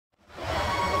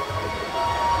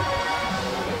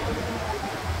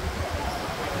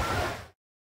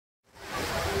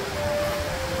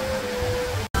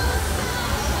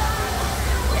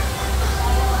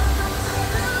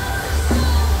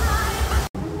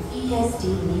BSD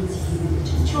needs you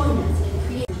to join us in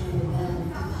creating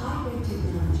a hybrid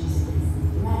technology space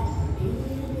threat.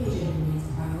 Alien invasion is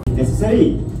priority. Necessary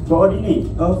to coordinate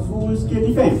a full-scale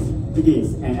defense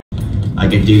against an. I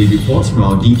get daily reports from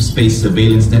our deep space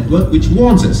surveillance network which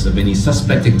warns us of any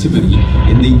suspect activity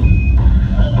in the...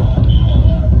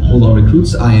 Hold on,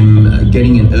 recruits. I am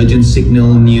getting an urgent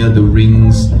signal near the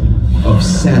rings of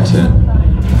Saturn.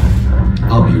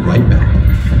 I'll be right back.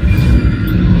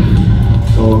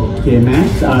 Okay,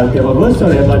 Max, I'll take over.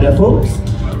 Sorry about that, folks.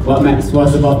 What Max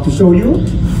was about to show you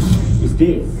is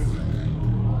this.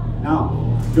 Now,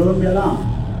 don't be alarmed.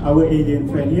 Our alien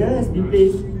friend here has been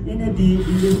placed in a deep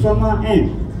Indian trauma and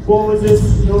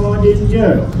poses no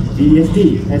danger.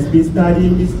 BSD has been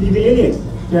studying this living alien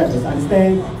to help us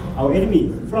understand our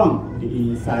enemy from the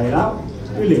inside out,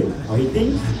 to learn how he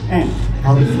thinks and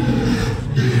how he feels.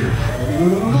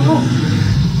 No.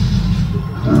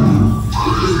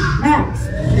 Max!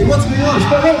 Hey, what's going on? It's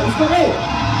correct!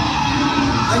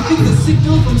 I think the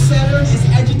signal from Saturn is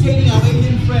agitating our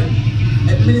alien friend.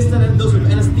 Administer a dose of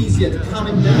anesthesia to calm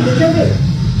him down.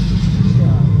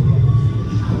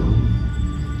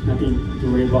 Nothing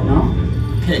to worry about now.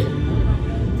 Okay.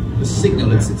 The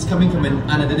signal it's coming from an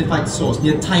unidentified source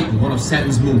near Titan, one of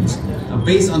Saturn's moons. Now,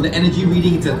 based on the energy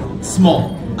reading, it's a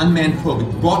small, unmanned probe.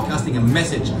 It's broadcasting a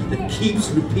message that keeps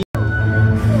repeating.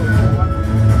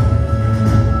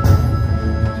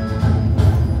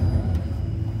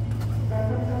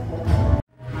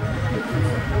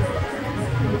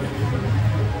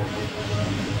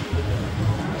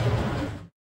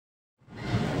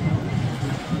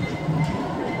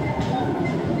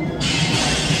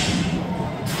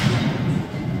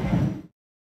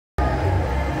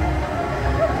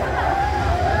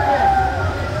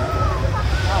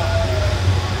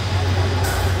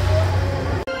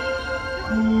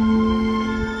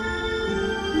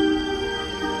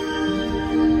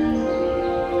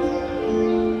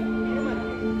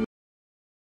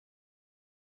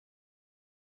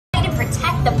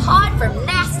 Protect the pod from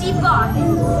nasty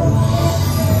bodies.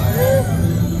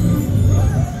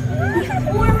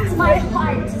 It warms my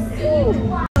heart to see you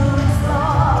fly.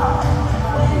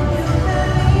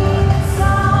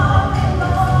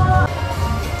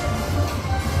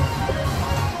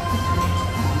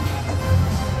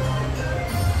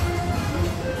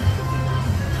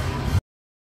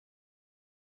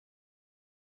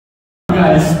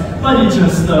 Guys, but it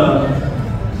just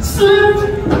slipped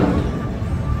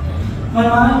my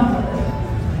mind.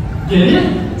 Get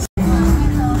it?